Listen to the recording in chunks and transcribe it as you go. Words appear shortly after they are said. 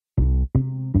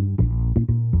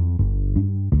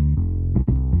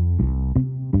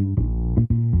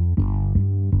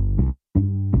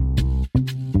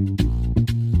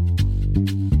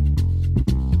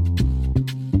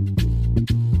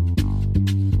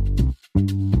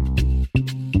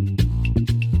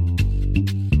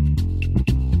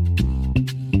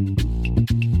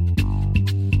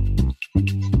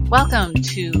Welcome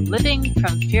to Living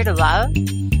from Fear to Love.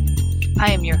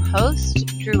 I am your host,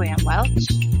 Drew Ann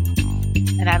Welch,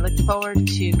 and I look forward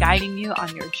to guiding you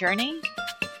on your journey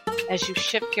as you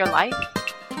shift your life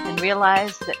and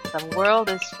realize that the world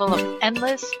is full of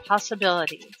endless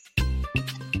possibilities.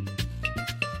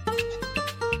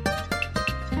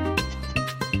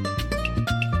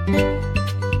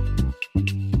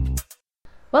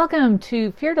 Welcome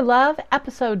to Fear to Love,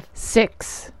 episode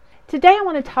 6. Today I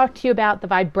want to talk to you about the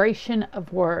vibration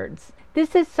of words.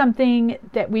 This is something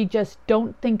that we just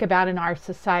don't think about in our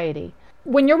society.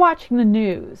 When you're watching the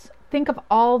news, think of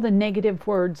all the negative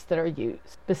words that are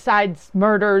used, besides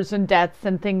murders and deaths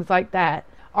and things like that.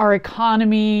 Our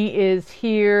economy is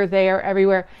here, there,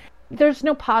 everywhere. There's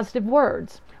no positive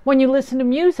words. When you listen to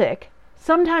music,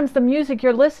 sometimes the music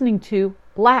you're listening to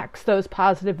lacks those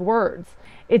positive words.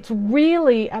 It's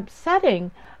really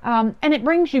upsetting, and it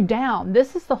brings you down.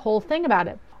 This is the whole thing about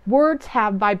it. Words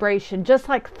have vibration. Just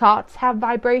like thoughts have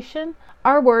vibration,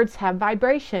 our words have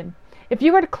vibration. If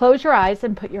you were to close your eyes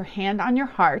and put your hand on your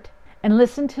heart and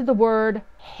listen to the word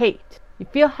hate, you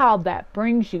feel how that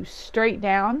brings you straight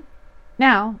down?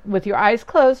 Now, with your eyes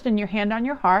closed and your hand on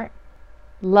your heart,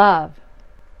 love.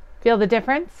 Feel the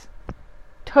difference?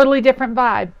 Totally different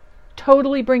vibe.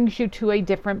 Totally brings you to a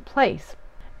different place.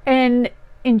 And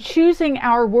in choosing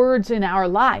our words in our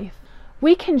life,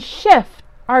 we can shift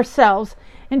ourselves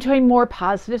into a more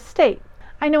positive state.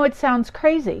 I know it sounds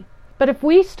crazy, but if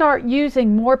we start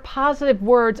using more positive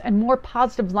words and more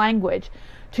positive language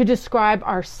to describe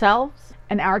ourselves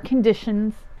and our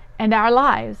conditions and our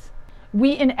lives,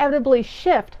 we inevitably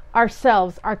shift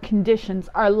ourselves, our conditions,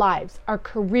 our lives, our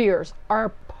careers, our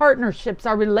partnerships,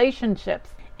 our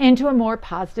relationships into a more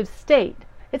positive state.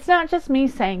 It's not just me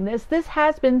saying this. This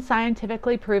has been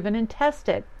scientifically proven and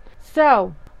tested.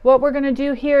 So, what we're going to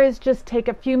do here is just take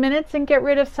a few minutes and get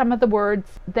rid of some of the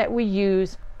words that we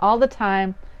use all the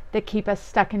time that keep us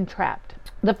stuck and trapped.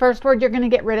 The first word you're going to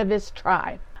get rid of is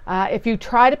try. If you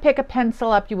try to pick a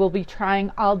pencil up, you will be trying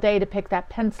all day to pick that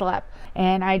pencil up.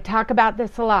 And I talk about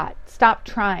this a lot. Stop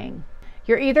trying.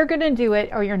 You're either going to do it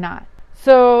or you're not.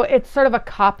 So, it's sort of a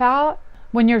cop-out.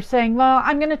 When you're saying, well,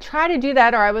 I'm going to try to do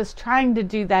that, or I was trying to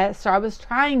do this, or I was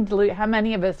trying to lose. How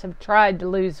many of us have tried to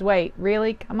lose weight?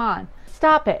 Really? Come on.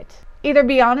 Stop it. Either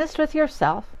be honest with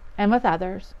yourself and with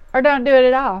others, or don't do it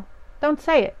at all. Don't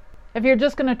say it. If you're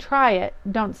just going to try it,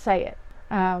 don't say it.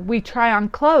 We try on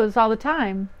clothes all the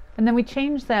time, and then we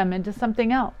change them into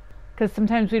something else, because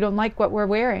sometimes we don't like what we're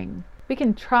wearing. We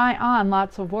can try on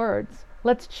lots of words.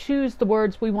 Let's choose the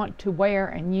words we want to wear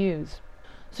and use.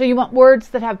 So you want words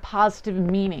that have positive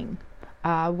meaning,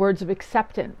 words of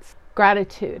acceptance,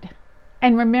 gratitude.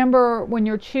 And remember, when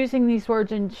you're choosing these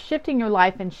words and shifting your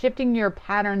life and shifting your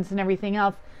patterns and everything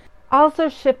else, also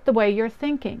shift the way you're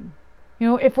thinking. You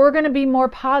know, if we're going to be more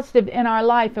positive in our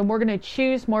life and we're going to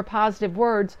choose more positive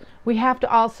words, we have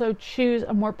to also choose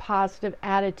a more positive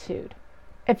attitude.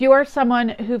 If you are someone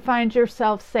who finds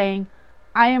yourself saying,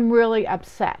 I am really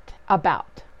upset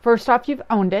about, first off, you've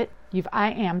owned it, you've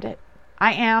I am'd it.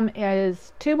 I am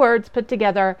is two words put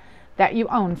together that you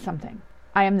own something.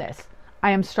 I am this.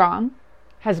 I am strong,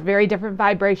 has very different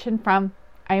vibration from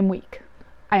I am weak.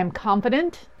 I am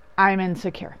confident, I am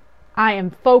insecure. I am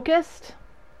focused,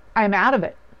 I am out of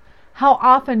it. How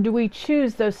often do we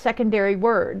choose those secondary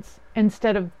words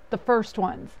instead of the first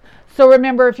ones? So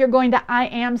remember, if you're going to I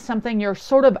am something, you're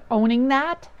sort of owning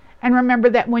that. And remember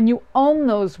that when you own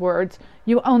those words,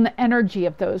 you own the energy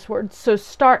of those words. So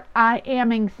start I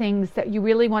aming things that you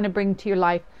really want to bring to your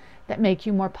life that make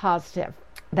you more positive.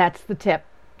 That's the tip.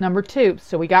 Number 2.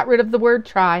 So we got rid of the word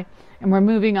try, and we're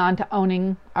moving on to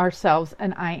owning ourselves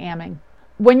and I aming.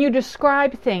 When you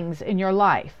describe things in your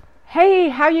life, hey,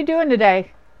 how you doing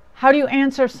today? How do you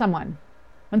answer someone?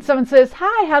 When someone says,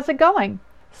 hi, how's it going?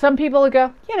 Some people will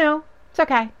go, it's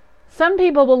okay. Some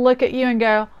people will look at you and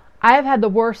go, I have had the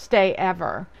worst day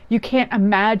ever. You can't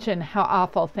imagine how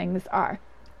awful things are.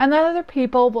 And then other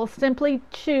people will simply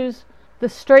choose the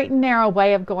straight and narrow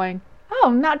way of going,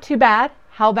 oh, not too bad.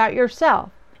 How about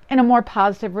yourself? In a more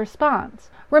positive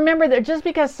response. Remember that just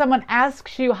because someone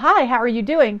asks you, hi, how are you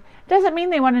doing, doesn't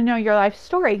mean they want to know your life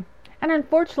story. And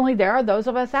unfortunately, there are those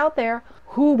of us out there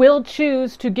who will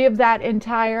choose to give that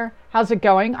entire, how's it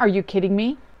going? Are you kidding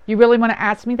me? You really want to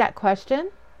ask me that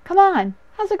question? Come on,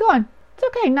 how's it going?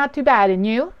 It's okay, not too bad. And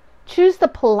you? Choose the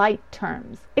polite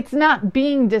terms. It's not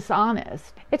being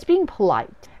dishonest. It's being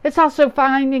polite. It's also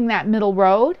finding that middle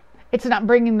road. It's not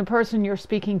bringing the person you're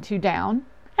speaking to down.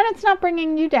 And it's not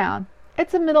bringing you down.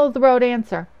 It's a middle of the road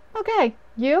answer. Okay,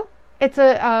 you? It's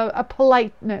a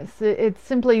politeness. It's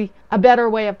simply a better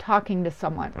way of talking to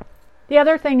someone. The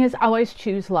other thing is always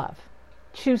choose love.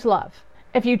 Choose love.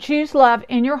 If you choose love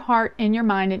in your heart, in your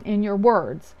mind, and in your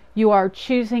words, you are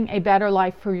choosing a better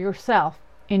life for yourself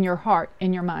in your heart,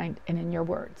 in your mind, and in your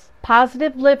words.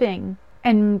 Positive living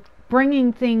and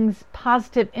bringing things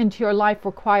positive into your life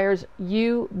requires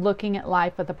you looking at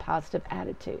life with a positive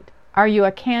attitude. Are you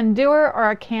a can-doer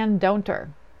or a can-don'ter?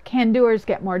 Can-doers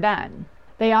get more done.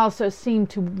 They also seem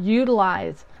to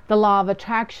utilize the law of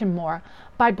attraction more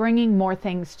by bringing more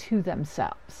things to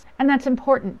themselves. And that's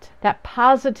important, that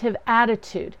positive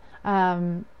attitude.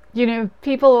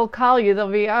 People will call you,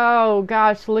 they'll be, oh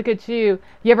gosh, look at you.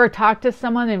 You ever talk to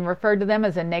someone and refer to them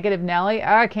as a negative Nelly?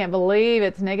 Oh, I can't believe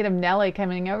it's negative Nelly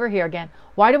coming over here again.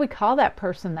 Why do we call that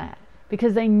person that?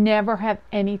 Because they never have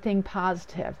anything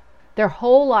positive. Their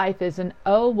whole life is an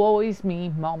oh, woe is me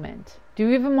moment. Do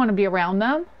you even want to be around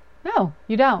them? No,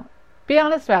 you don't. Be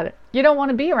honest about it. You don't want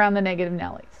to be around the negative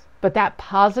Nellies. But that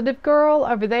positive girl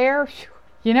over there,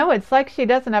 it's like she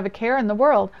doesn't have a care in the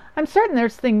world. I'm certain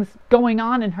there's things going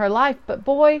on in her life, but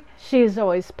boy, she is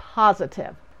always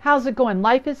positive. How's it going?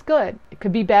 Life is good. It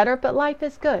could be better, but life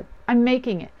is good. I'm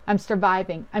making it. I'm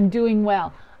surviving. I'm doing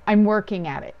well. I'm working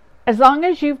at it. As long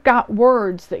as you've got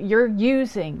words that you're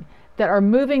using that are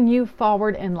moving you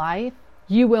forward in life,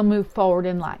 you will move forward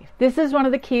in life. This is one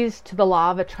of the keys to the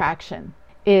law of attraction,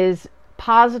 is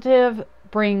positive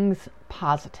brings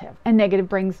positive and negative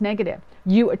brings negative.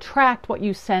 You attract what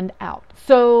you send out.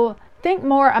 So think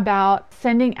more about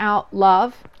sending out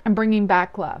love and bringing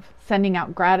back love, sending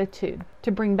out gratitude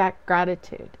to bring back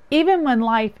gratitude. Even when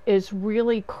life is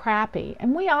really crappy,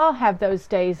 and we all have those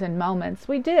days and moments,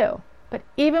 we do. But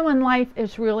even when life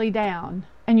is really down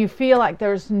and you feel like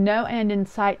there's no end in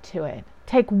sight to it,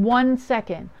 take 1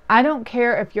 second. I don't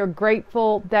care if you're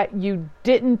grateful that you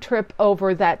didn't trip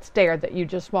over that stair that you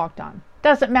just walked on.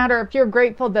 Doesn't matter if you're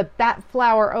grateful that that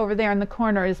flower over there in the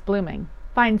corner is blooming.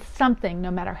 Find something,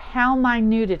 no matter how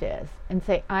minute it is, and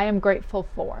say, I am grateful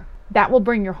for. That will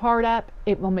bring your heart up,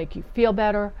 it will make you feel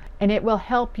better, and it will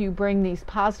help you bring these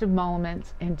positive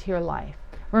moments into your life.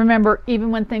 Remember, even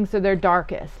when things are their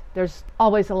darkest, there's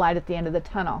always a light at the end of the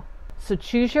tunnel. So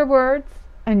choose your words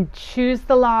and choose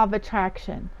the law of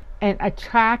attraction and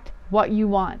attract what you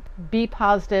want. Be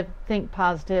positive, think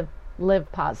positive,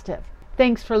 live positive.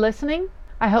 Thanks for listening.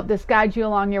 I hope this guides you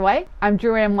along your way. I'm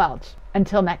Drew Ann Welch.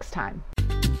 Until next time.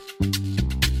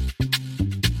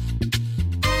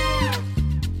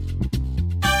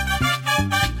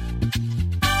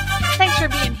 Thanks for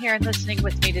being here and listening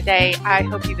with me today. I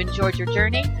hope you've enjoyed your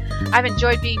journey. I've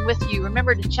enjoyed being with you.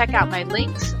 Remember to check out my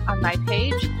links on my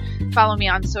page. Follow me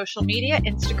on social media,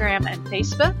 Instagram and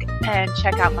Facebook, and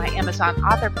check out my Amazon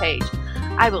author page.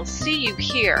 I will see you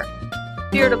here,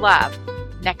 Fear to Love,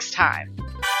 next time.